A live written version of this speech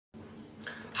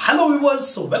Hello viewers,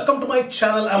 so welcome to my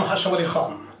channel. I'm Hasham Ali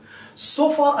Khan. So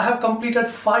far I have completed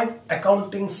 5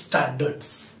 accounting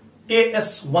standards.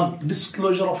 AS1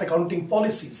 disclosure of accounting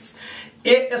policies,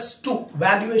 AS2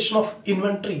 valuation of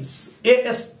inventories,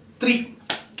 AS3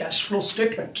 cash flow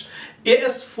statement,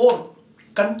 AS4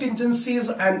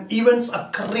 contingencies and events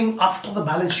occurring after the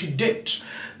balance sheet date.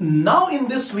 Now in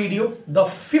this video, the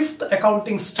 5th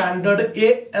accounting standard,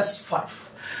 AS5,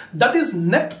 that is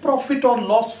net profit or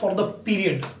loss for the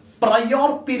period,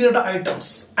 prior period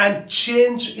items and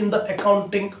change in the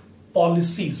accounting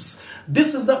policies.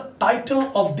 This is the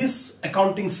title of this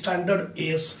accounting standard,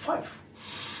 AS5.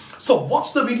 So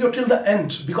watch the video till the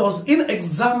end, because in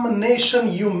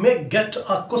examination you may get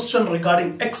a question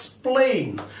regarding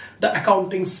explain the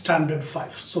accounting standard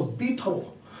 5. So be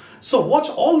thorough. So watch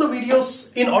all the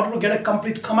videos in order to get a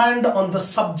complete command on the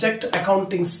subject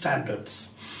accounting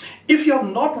standards. If you have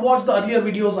not watched the earlier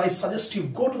videos, I suggest you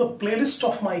go to the playlist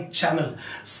of my channel,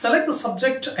 select the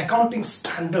subject accounting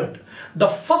standard. The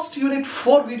first unit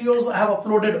 4 videos I have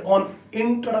uploaded on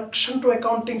introduction to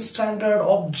accounting standard,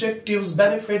 objectives,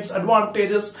 benefits,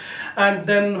 advantages, and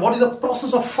then what is the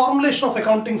process of formulation of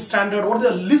accounting standard, what is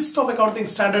the list of accounting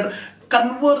standard,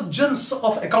 convergence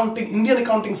of accounting, Indian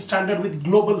accounting standard with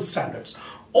global standards.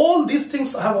 All these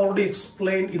things I have already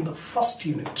explained in the first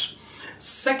unit.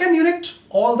 Second unit,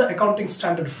 all the accounting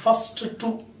standard, first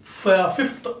to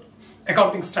 5th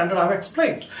accounting standard I have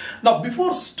explained. Now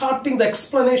before starting the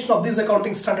explanation of this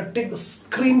accounting standard, take the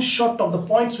screenshot of the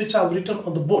points which I have written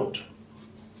on the board.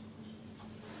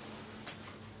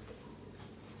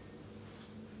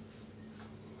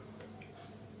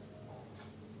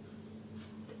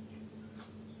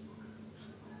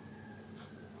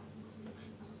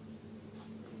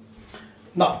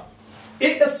 Now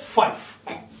AS5.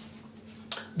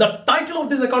 The title of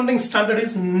this accounting standard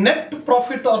is net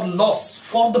profit or loss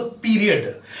for the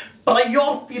period,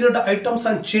 prior period items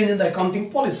and change in the accounting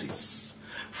policies.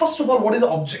 First of all, what is the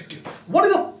objective? What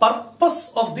is the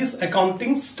purpose of this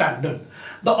accounting standard?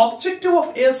 The objective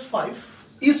of AS5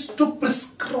 is to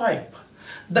prescribe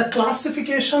the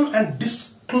classification and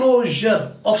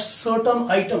disclosure of certain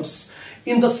items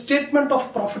in the statement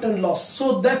of profit and loss,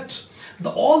 so that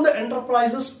all the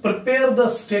enterprises prepare the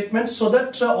statement, so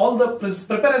that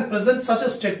prepare and present such a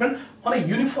statement on a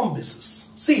uniform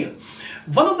basis. See,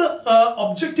 one of the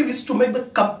objective is to make the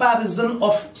comparison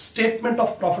of statement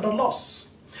of profit or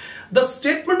loss. The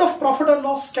statement of profit or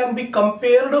loss can be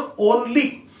compared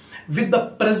only with the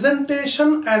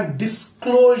presentation and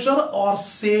disclosure are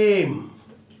same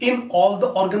in all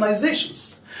the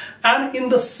organizations and in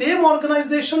the same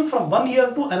organization from one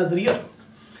year to another year.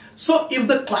 So if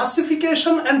the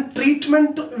classification and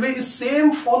treatment is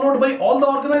same followed by all the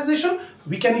organization,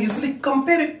 we can easily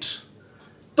compare it.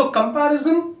 So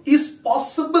comparison is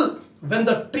possible when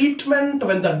the treatment,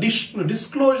 when the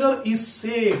disclosure is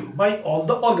same by all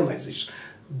the organization.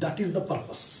 That is the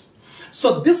purpose.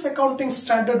 So this accounting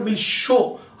standard will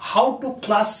show how to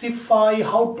classify,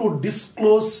 how to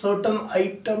disclose certain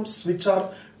items which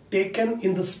are taken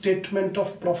in the statement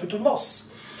of profit or loss.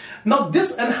 Now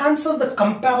this enhances the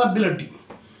comparability.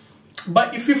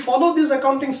 But if we follow this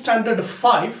accounting standard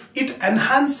 5, it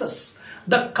enhances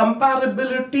the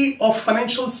comparability of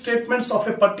financial statements of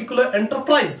a particular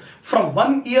enterprise from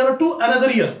one year to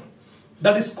another year.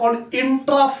 That is called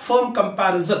intra-firm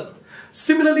comparison.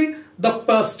 Similarly,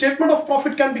 the statement of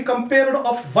profit can be compared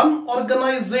of one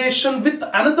organization with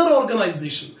another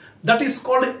organization. That is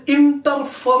called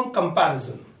inter-firm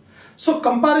comparison. So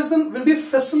comparison will be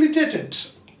facilitated.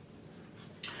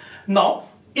 Now,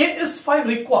 AS5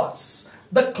 requires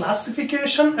the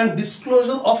classification and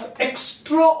disclosure of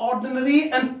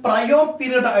extraordinary and prior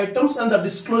period items and the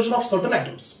disclosure of certain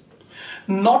items.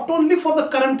 Not only for the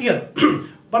current year,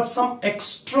 but some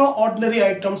extraordinary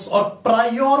items or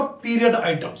prior period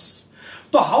items.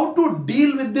 So how to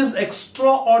deal with these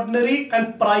extraordinary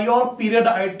and prior period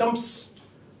items?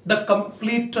 The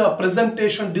complete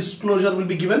presentation disclosure will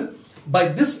be given by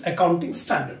this accounting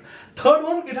standard. Third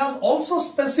one, it has also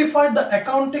specified the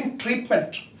accounting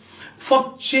treatment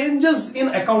for changes in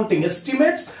accounting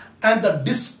estimates and the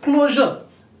disclosure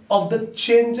of the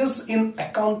changes in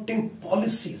accounting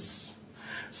policies.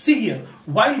 See here,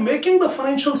 while making the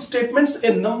financial statements,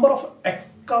 a number of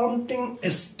accounting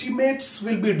estimates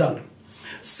will be done.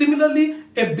 Similarly,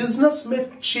 a business may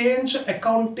change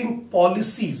accounting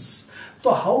policies.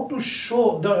 So how to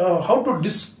show how to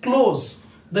disclose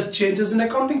the changes in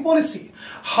accounting policy,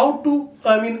 how to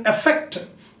affect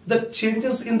the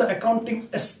changes in the accounting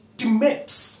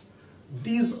estimates.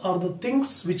 These are the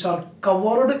things which are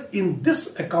covered in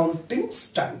this accounting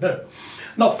standard.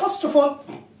 Now first of all,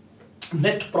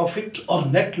 net profit or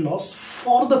net loss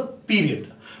for the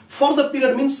period. For the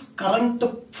period means current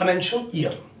financial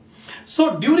year.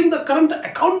 So during the current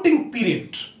accounting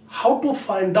period, how to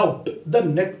find out the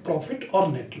net profit or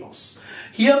net loss?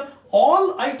 Here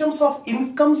all items of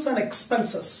incomes and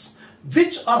expenses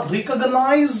which are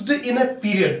recognized in a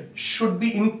period should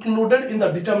be included in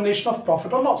the determination of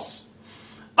profit or loss.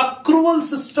 Accrual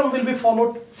system will be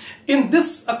followed. In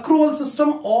this accrual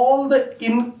system, all the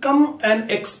income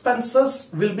and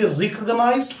expenses will be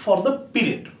recognized for the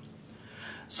period.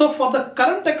 So for the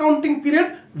current accounting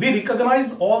period, we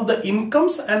recognize all the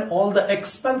incomes and all the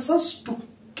expenses to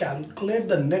calculate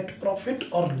the net profit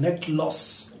or net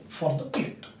loss for the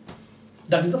period.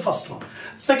 That is the first one.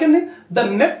 Secondly, the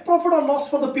net profit or loss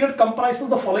for the period comprises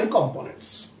the following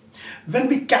components. When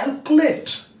we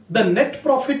calculate the net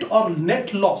profit or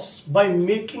net loss by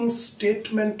making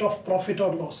statement of profit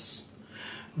or loss,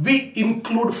 we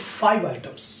include 5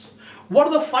 items. What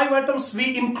are the 5 items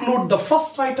we include? The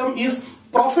first item is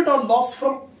profit or loss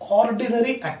from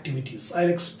ordinary activities. I'll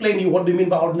explain you what do you mean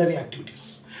by ordinary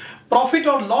activities. Profit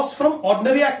or loss from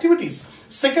ordinary activities.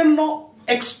 Second law,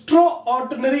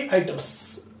 extraordinary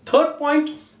items. Third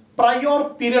point, prior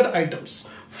period items.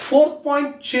 Fourth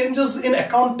point, changes in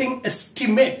accounting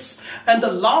estimates. And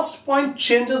the last point,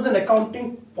 changes in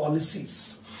accounting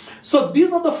policies. So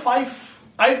these are the 5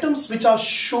 items which are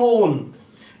shown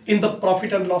in the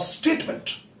profit and loss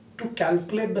statement to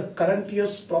calculate the current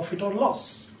year's profit or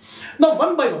loss. Now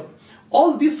one by one,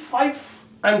 all these 5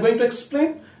 I am going to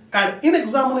explain, and in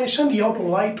examination you have to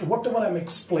write whatever I am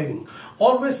explaining.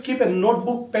 Always keep a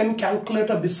notebook, pen,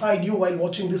 calculator beside you while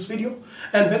watching this video,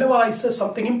 and whenever I say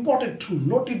something important,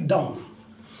 note it down.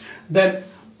 Then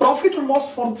profit or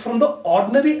loss from the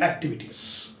ordinary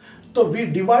activities. So we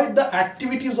divide the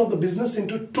activities of the business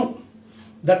into 2.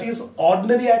 That is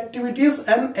ordinary activities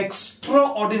and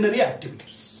extraordinary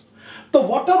activities. So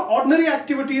what are ordinary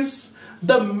activities?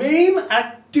 The main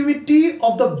activity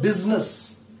of the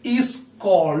business is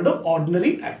called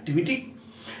ordinary activity.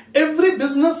 Every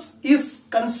business is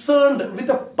concerned with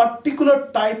a particular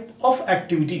type of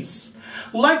activities.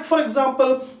 Like for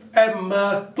example,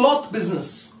 a cloth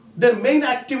business, their main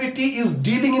activity is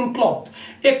dealing in cloth.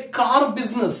 A car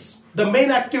business, the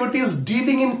main activity is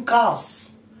dealing in cars.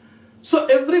 So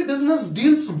every business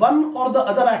deals one or the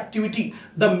other activity.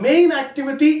 The main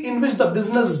activity in which the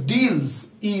business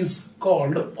deals is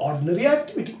called ordinary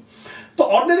activity. The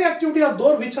ordinary activity are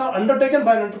those which are undertaken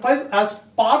by an enterprise as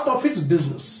part of its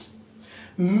business.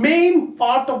 Main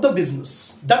part of the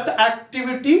business, that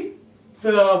activity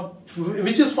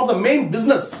which is for the main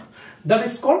business, that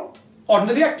is called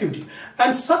ordinary activity.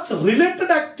 And such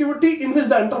related activity in which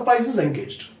the enterprise is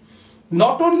engaged.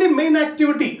 Not only main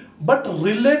activity, but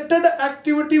related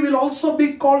activity will also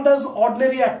be called as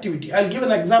ordinary activity. I'll give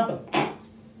an example.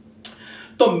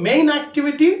 The main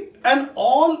activity and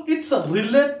all its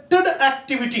related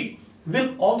activity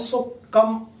will also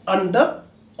come under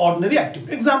ordinary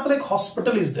activity. Example, like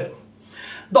hospital is there.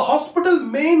 The hospital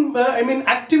main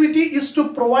activity is to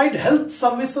provide health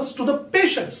services to the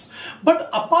patients. But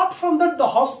apart from that, the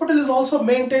hospital is also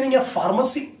maintaining a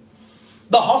pharmacy.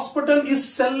 The hospital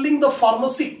is selling the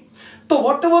pharmacy. So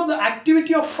whatever the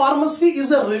activity of pharmacy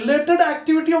is a related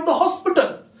activity of the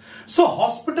hospital. So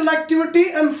hospital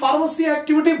activity and pharmacy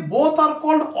activity both are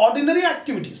called ordinary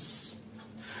activities.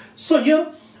 So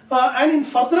here and in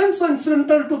furtherance or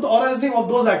incidental to the arising of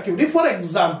those activities, for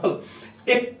example,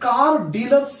 a car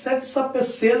dealer sets up a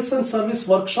sales and service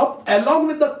workshop along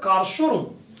with the car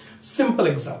showroom. Simple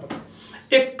example.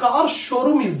 A car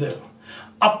showroom is there.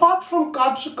 Apart from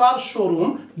car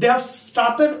showroom, they have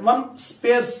started one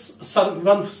spares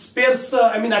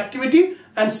activity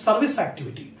and service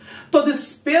activity. So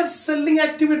this spare selling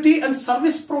activity and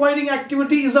service providing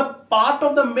activity is a part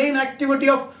of the main activity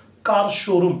of car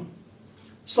showroom.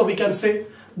 So we can say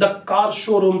the car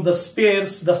showroom, the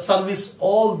spares, the service,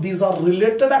 all these are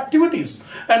related activities,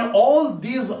 and all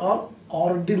these are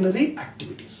ordinary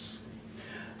activities.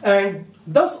 And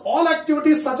thus all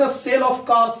activities such as sale of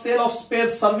cars, sale of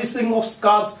spares, servicing of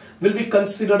cars will be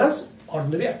considered as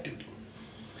ordinary activity.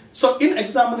 So in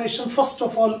examination, first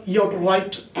of all, you have to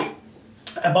write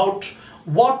about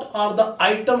what are the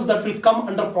items that will come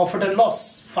under profit and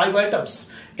loss. 5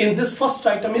 items. In this first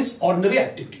item is ordinary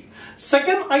activity.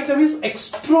 Second item is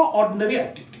extraordinary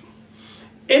activity.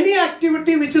 Any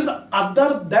activity which is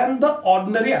other than the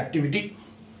ordinary activity.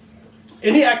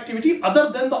 Any activity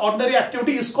other than the ordinary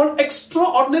activity is called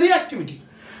extraordinary activity.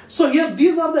 So here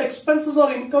these are the expenses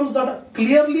or incomes that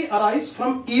clearly arise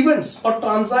from events or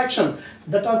transactions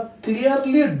that are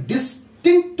clearly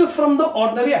distinct from the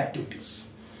ordinary activities.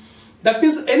 That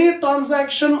means any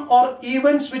transaction or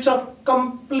events which are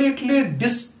completely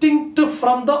distinct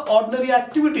from the ordinary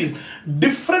activities,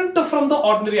 different from the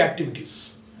ordinary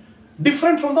activities.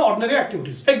 Different from the ordinary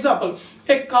activities. Example,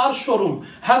 a car showroom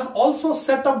has also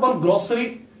set up one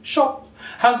grocery shop,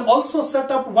 has also set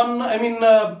up one,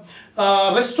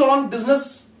 restaurant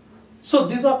business. So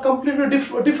these are completely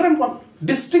different one,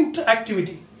 distinct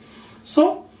activity.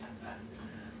 So,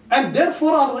 and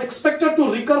therefore are expected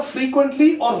to recur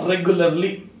frequently or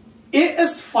regularly.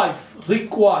 AS5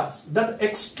 requires that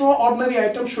extraordinary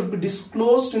items should be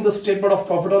disclosed in the statement of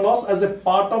profit or loss as a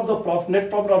part of the net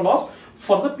profit or loss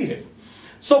for the period.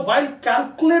 So while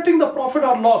calculating the profit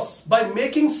or loss by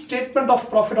making statement of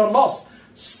profit or loss,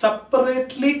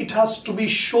 separately it has to be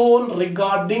shown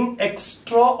regarding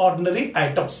extraordinary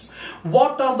items.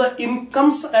 What are the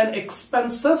incomes and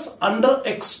expenses under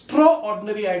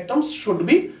extraordinary items should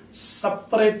be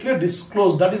separately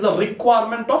disclosed. That is a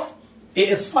requirement of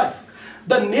AS5.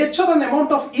 The nature and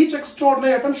amount of each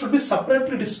extraordinary item should be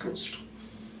separately disclosed.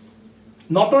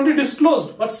 Not only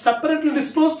disclosed, but separately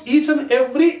disclosed each and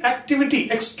every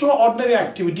activity, extraordinary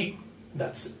activity.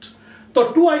 That's it.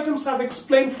 So two items I have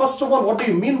explained. First of all, what do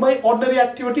you mean by ordinary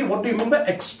activity? What do you mean by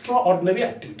extraordinary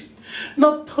activity?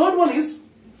 Now, third one is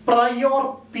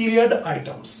prior period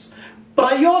items.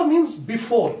 Prior means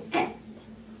before.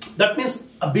 That means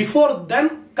before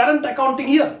then current accounting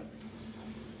year.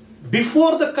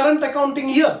 Before the current accounting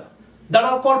year, that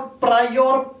are called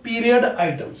prior period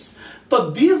items.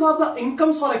 So these are the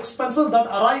incomes or expenses that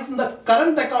arise in the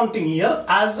current accounting year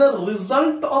as a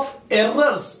result of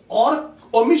errors or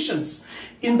omissions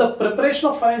in the preparation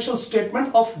of financial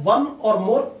statement of one or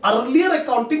more earlier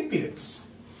accounting periods.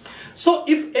 So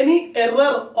if any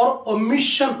error or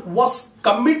omission was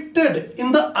committed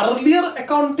in the earlier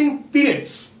accounting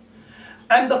periods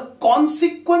and the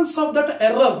consequence of that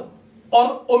error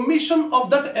or omission of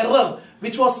that error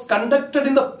which was conducted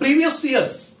in the previous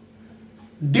years,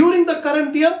 during the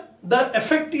current year, the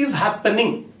effect is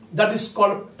happening. That is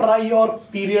called prior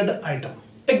period item.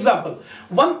 Example,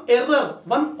 one error,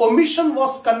 one omission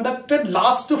was conducted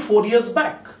last 4 years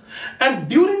back. And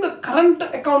during the current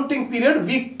accounting period,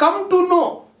 we come to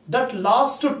know that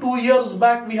last 2 years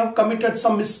back, we have committed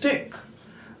some mistake.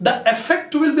 The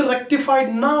effect will be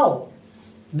rectified now.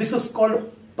 This is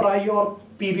called prior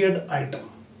period item.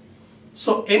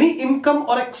 So any income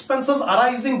or expenses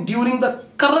arising during the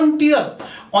current year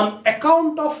on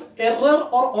account of error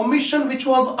or omission which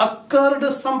was occurred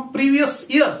some previous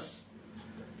years,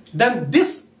 then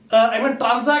this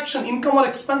transaction, income or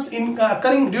expense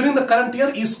occurring during the current year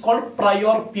is called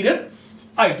prior period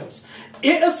items.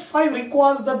 AS5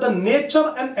 requires that the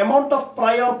nature and amount of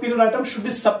prior period items should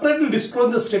be separately disclosed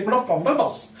in the statement of profit and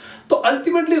loss. So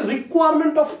ultimately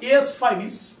requirement of AS5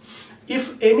 is,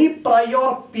 if any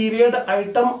prior period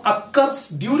item occurs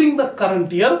during the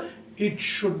current year, it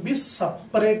should be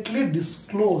separately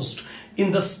disclosed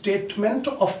in the statement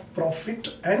of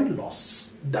profit and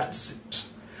loss. That's it.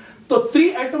 So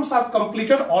three items I have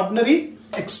completed: ordinary,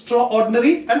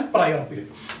 extraordinary and prior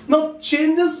period. Now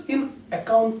changes in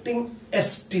accounting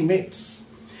estimates.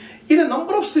 In a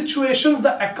number of situations,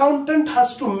 the accountant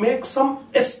has to make some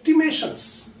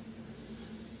estimations.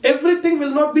 Everything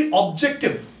will not be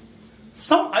objective.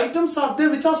 Some items are there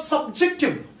which are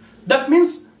subjective. That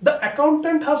means the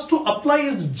accountant has to apply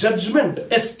his judgment,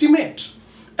 estimate.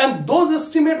 And those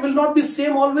estimates will not be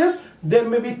same always. There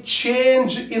may be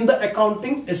change in the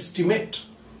accounting estimate.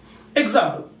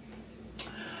 Example,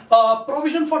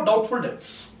 provision for doubtful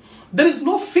debts. There is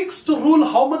no fixed rule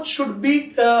how much should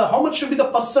be the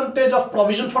percentage of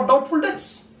provision for doubtful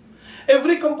debts.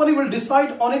 Every company will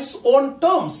decide on its own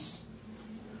terms.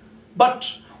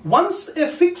 But once a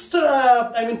fixed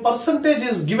percentage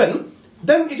is given,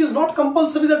 then it is not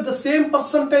compulsory that the same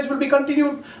percentage will be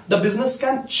continued. The business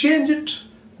can change it.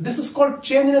 This is called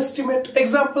change in estimate.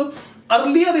 Example,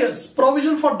 earlier years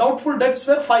provision for doubtful debts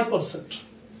were 5%.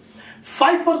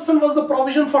 5% was the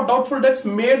provision for doubtful debts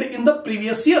made in the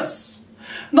previous years.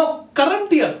 Now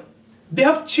current year, they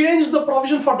have changed the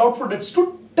provision for doubtful debts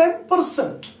to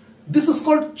 10%. This is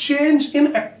called change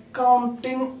in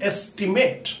accounting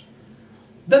estimate.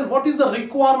 Then what is the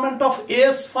requirement of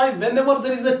AS5 whenever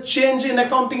there is a change in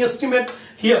accounting estimate?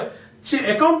 Here,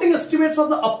 accounting estimates are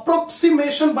the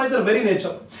approximation by their very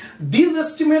nature. These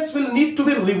estimates will need to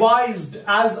be revised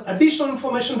as additional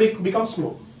information becomes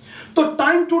known. So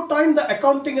time to time the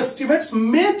accounting estimates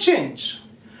may change.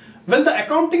 When the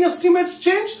accounting estimates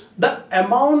change, the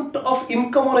amount of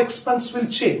income or expense will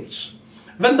change.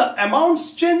 When the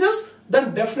amounts changes,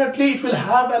 then definitely it will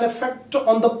have an effect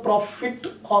on the profit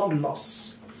or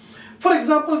loss. For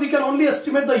example, we can only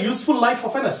estimate the useful life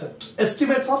of an asset.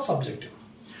 Estimates are subjective.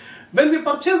 When we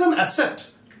purchase an asset,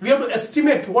 we have to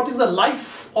estimate what is the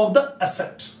life of the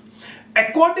asset.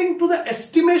 According to the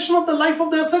estimation of the life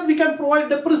of the asset, we can provide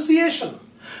depreciation.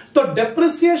 So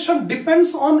depreciation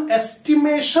depends on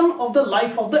estimation of the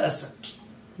life of the asset.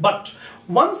 But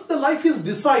once the life is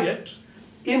decided,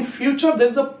 in future there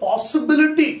is a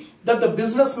possibility that the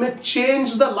business may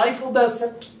change the life of the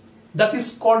asset. That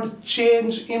is called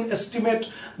change in estimate.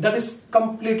 That is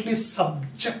completely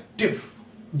subjective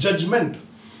judgment.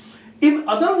 In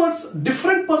other words,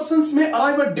 different persons may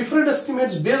arrive at different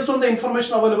estimates based on the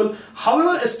information available.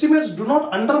 However, estimates do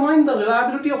not undermine the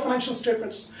reliability of financial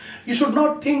statements. You should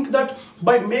not think that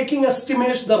by making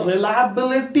estimates, the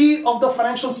reliability of the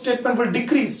financial statement will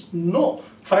decrease. No,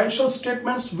 financial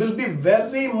statements will be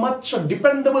very much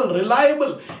dependable,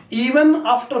 reliable, even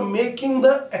after making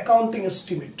the accounting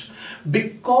estimate.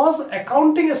 Because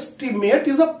accounting estimate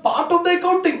is a part of the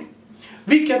accounting.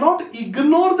 We cannot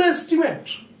ignore the estimate.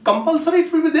 Compulsory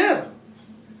it will be there.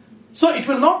 So it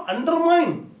will not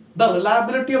undermine the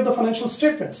reliability of the financial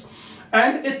statements.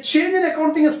 And a change in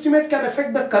accounting estimate can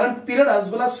affect the current period as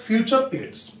well as future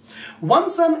periods.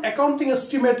 Once an accounting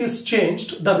estimate is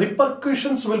changed, the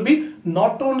repercussions will be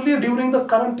not only during the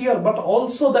current year but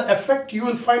also the effect you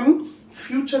will find in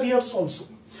future years also.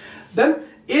 Then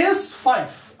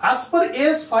AS5. As per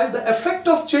AS5, the effect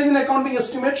of change in accounting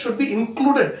estimate should be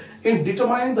included in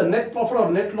determining the net profit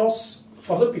or net loss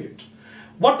for the period.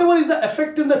 Whatever is the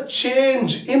effect in the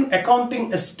change in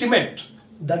accounting estimate,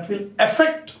 that will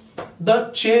affect the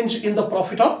change in the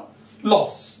profit or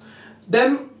loss.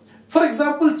 Then, for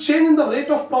example, change in the rate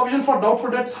of provision for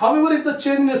doubtful debts. However, if the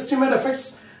change in estimate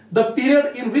affects the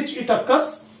period in which it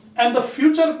occurs and the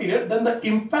future period, then the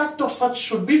impact of such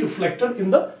should be reflected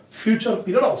in the future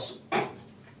period also.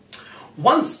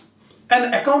 Once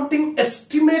an accounting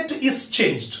estimate is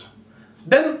changed,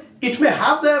 then it may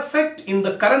have the effect in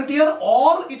the current year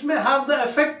or it may have the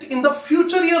effect in the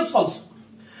future years also.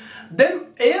 Then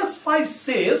AS5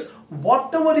 says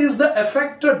whatever is the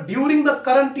effect during the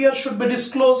current year should be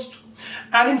disclosed,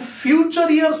 and in future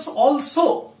years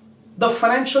also the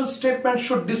financial statement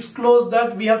should disclose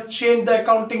that we have changed the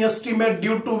accounting estimate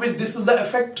due to which this is the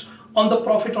effect on the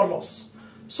profit or loss.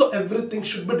 So everything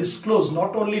should be disclosed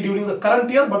not only during the current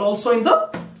year but also in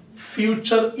the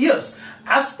future years.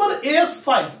 As per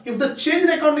AS5, if the change in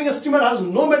accounting estimate has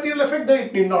no material effect, then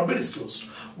it need not be disclosed.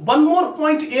 One more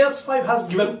point AS5 has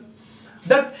given,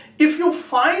 that if you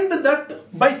find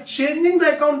that by changing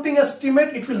the accounting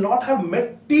estimate it will not have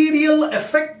material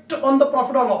effect on the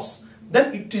profit or loss,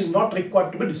 then it is not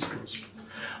required to be disclosed.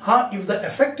 If the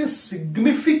effect is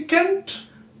significant,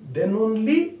 then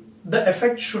only the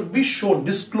effect should be shown,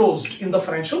 disclosed in the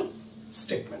financial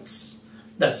statements.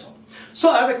 That's all. So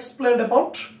I have explained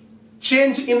about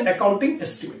change in accounting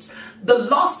estimates. The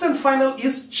last and final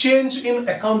is change in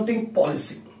accounting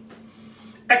policy.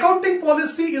 Accounting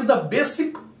policy is the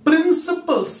basic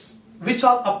principles which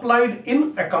are applied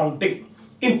in accounting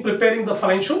in preparing the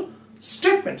financial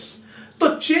statements.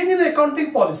 So change in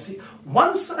accounting policy.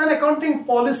 Once an accounting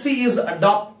policy is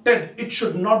adopted, it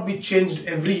should not be changed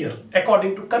every year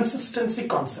according to consistency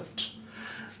concept.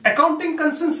 Accounting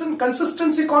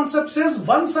consistency concept says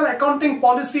once an accounting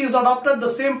policy is adopted, the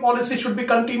same policy should be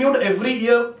continued every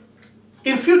year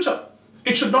in future.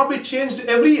 It should not be changed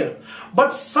every year.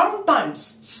 But sometimes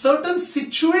certain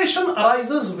situation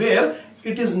arises where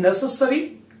it is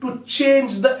necessary to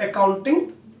change the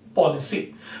accounting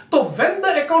policy. So when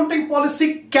the accounting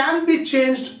policy can be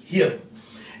changed here,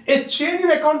 a change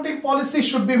in accounting policy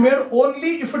should be made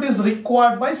only if it is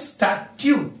required by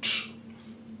statute.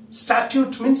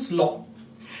 Statute means law.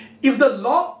 If the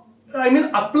law,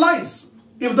 applies,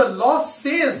 if the law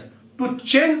says to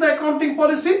change the accounting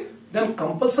policy, then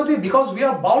compulsory, because we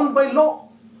are bound by law.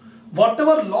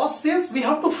 Whatever law says, we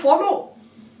have to follow.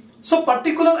 So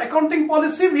particular accounting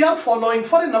policy we are following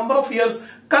for a number of years.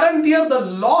 Current year the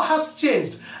law has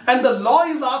changed and the law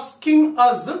is asking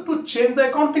us to change the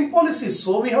accounting policy.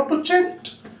 So we have to change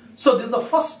it. So this is the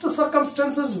first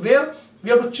circumstances where we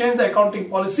have to change the accounting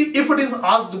policy if it is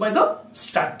asked by the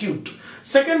statute.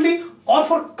 Secondly, or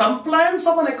for compliance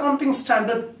of an accounting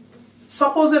standard.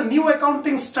 Suppose a new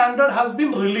accounting standard has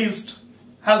been released,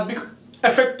 has become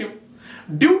effective.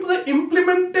 Due to the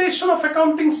implementation of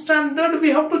accounting standard,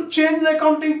 we have to change the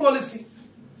accounting policy.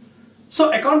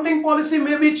 So accounting policy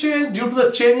may be changed due to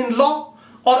the change in law,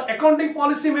 or accounting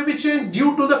policy may be changed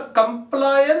due to the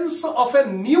compliance of a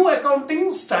new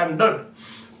accounting standard.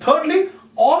 Thirdly,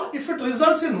 or if it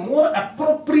results in more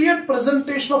appropriate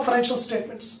presentation of financial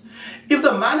statements. If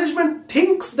the management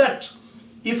thinks that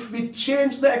if we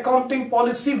change the accounting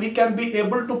policy, we can be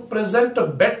able to present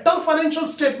better financial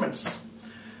statements,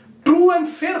 true and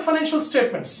fair financial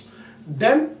statements.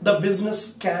 Then the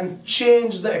business can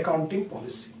change the accounting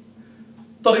policy.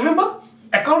 So remember,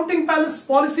 accounting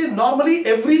policy normally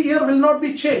every year will not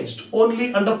be changed.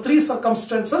 Only under 3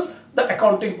 circumstances the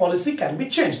accounting policy can be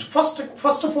changed. First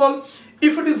of all,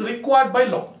 if it is required by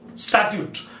law,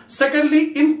 statute.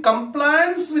 Secondly, in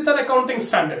compliance with an accounting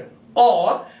standard,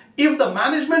 or if the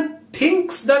management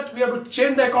thinks that we have to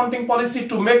change the accounting policy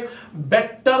to make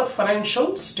better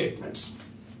financial statements.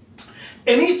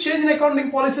 Any change in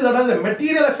accounting policy that has a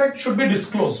material effect should be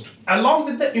disclosed along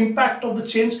with the impact of the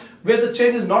change. Where the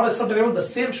change is not ascertainable, the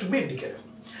same should be indicated.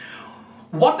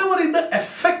 Whatever is the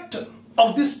effect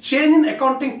of this change in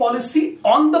accounting policy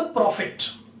on the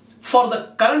profit for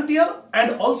the current year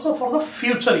and also for the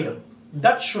future year,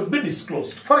 that should be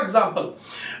disclosed. For example,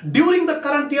 during the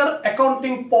current year,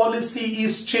 accounting policy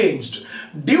is changed.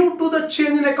 Due to the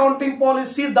change in accounting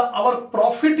policy, our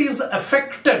profit is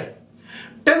affected.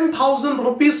 10,000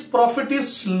 rupees profit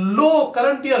is low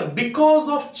current year because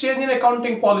of change in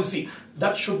accounting policy.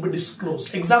 That should be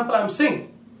disclosed. Example I am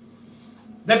saying.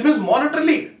 That means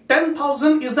monetarily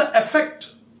 10,000 is the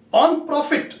effect on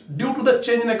profit due to the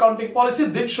change in accounting policy.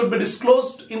 That should be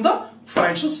disclosed in the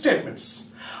financial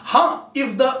statements.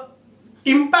 If the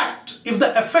impact, if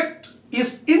the effect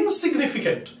is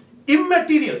insignificant,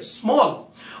 immaterial,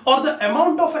 small, or the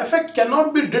amount of effect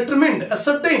cannot be determined,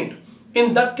 ascertained,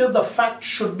 in that case, the fact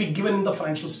should be given in the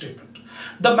financial statement.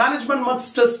 The management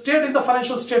must state in the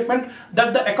financial statement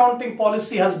that the accounting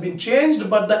policy has been changed,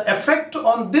 but the effect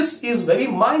on this is very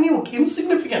minute,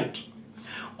 insignificant,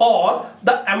 or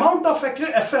the amount of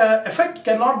effect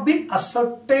cannot be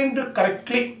ascertained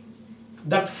correctly.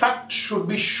 That fact should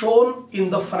be shown in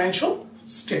the financial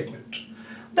statement.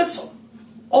 That's all.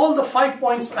 All the 5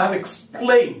 points I have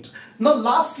explained. Now,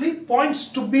 lastly,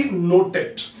 points to be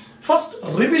noted. First,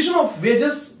 revision of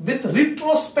wages with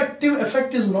retrospective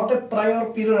effect is not a prior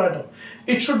period item.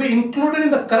 It should be included in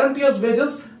the current year's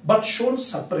wages but shown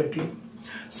separately.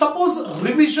 Suppose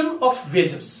revision of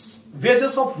wages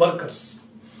of workers.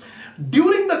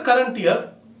 During the current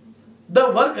year,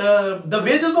 the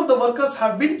wages of the workers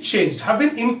have been changed, have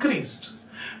been increased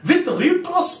with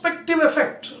retrospective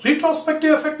effect.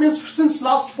 Retrospective effect means since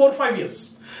last 4-5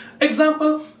 years.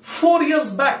 Example, 4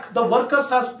 years back, the workers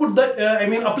has put the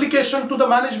application to the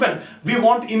management. We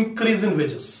want increase in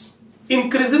wages.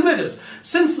 Increase in wages.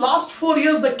 Since last 4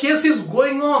 years, the case is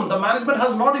going on. The management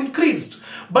has not increased.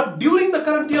 But during the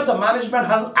current year, the management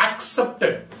has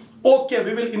accepted. Okay,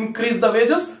 we will increase the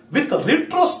wages with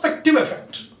retrospective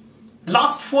effect.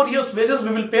 Last 4 years wages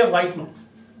we will pay right now.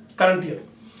 Current year.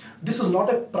 This is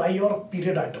not a prior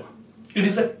period item. It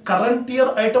is a current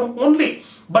year item only.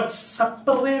 But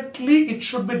separately it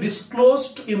should be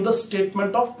disclosed in the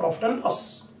statement of profit and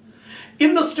loss.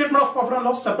 In the statement of profit and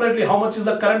loss, separately how much is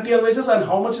the current year wages and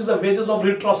how much is the wages of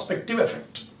retrospective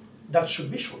effect. That should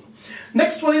be shown.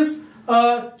 Next one is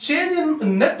change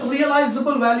in net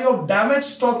realizable value of damaged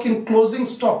stock in closing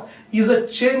stock is a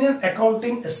change in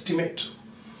accounting estimate.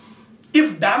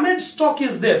 If damaged stock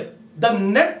is there, the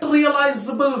net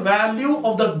realizable value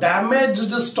of the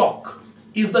damaged stock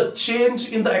is the change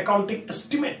in the accounting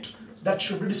estimate. That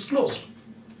should be disclosed.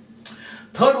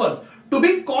 Third one, to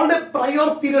be called a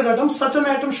prior period item, such an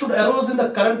item should arise in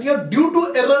the current year due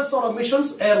to errors or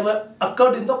omissions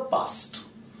occurred in the past.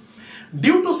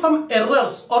 Due to some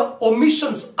errors or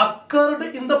omissions occurred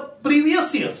in the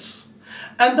previous years,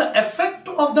 and the effect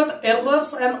of that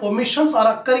errors and omissions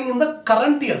are occurring in the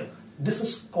current year, this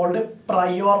is called a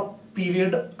prior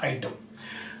period item.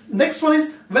 Next one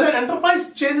is, when an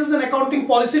enterprise changes an accounting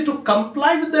policy to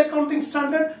comply with the accounting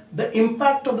standard, the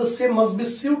impact of the same must be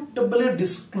suitably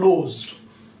disclosed.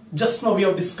 Just now we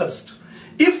have discussed.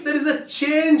 If there is a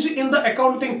change in the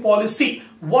accounting policy,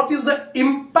 what is the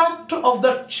impact of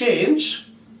that change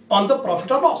on the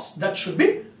profit or loss? That should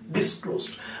be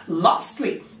disclosed.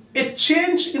 Lastly, a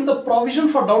change in the provision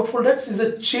for doubtful debts is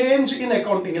a change in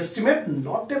accounting estimate,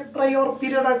 not a prior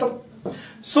period item.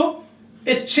 So,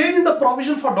 a change in the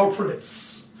provision for doubtful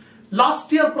debts.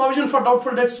 Last year provision for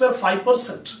doubtful debts were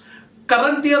 5%.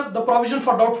 Current year the provision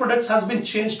for doubtful debts has been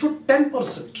changed to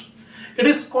 10%. It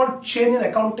is called change in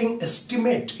accounting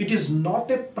estimate. It is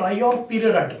not a prior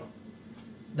period item.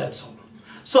 That's all.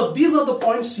 So these are the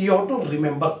points you have to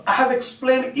remember. I have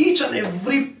explained each and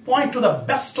every point to the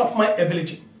best of my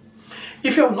ability.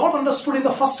 If you have not understood in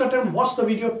the first attempt, watch the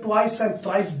video twice and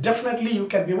thrice. Definitely you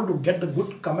can be able to get the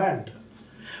good command.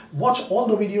 Watch all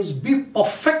the videos. Be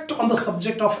perfect on the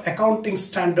subject of accounting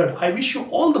standard. I wish you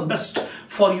all the best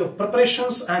for your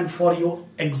preparations and for your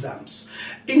exams.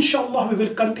 Inshallah, we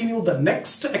will continue the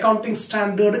next accounting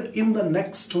standard in the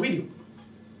next video.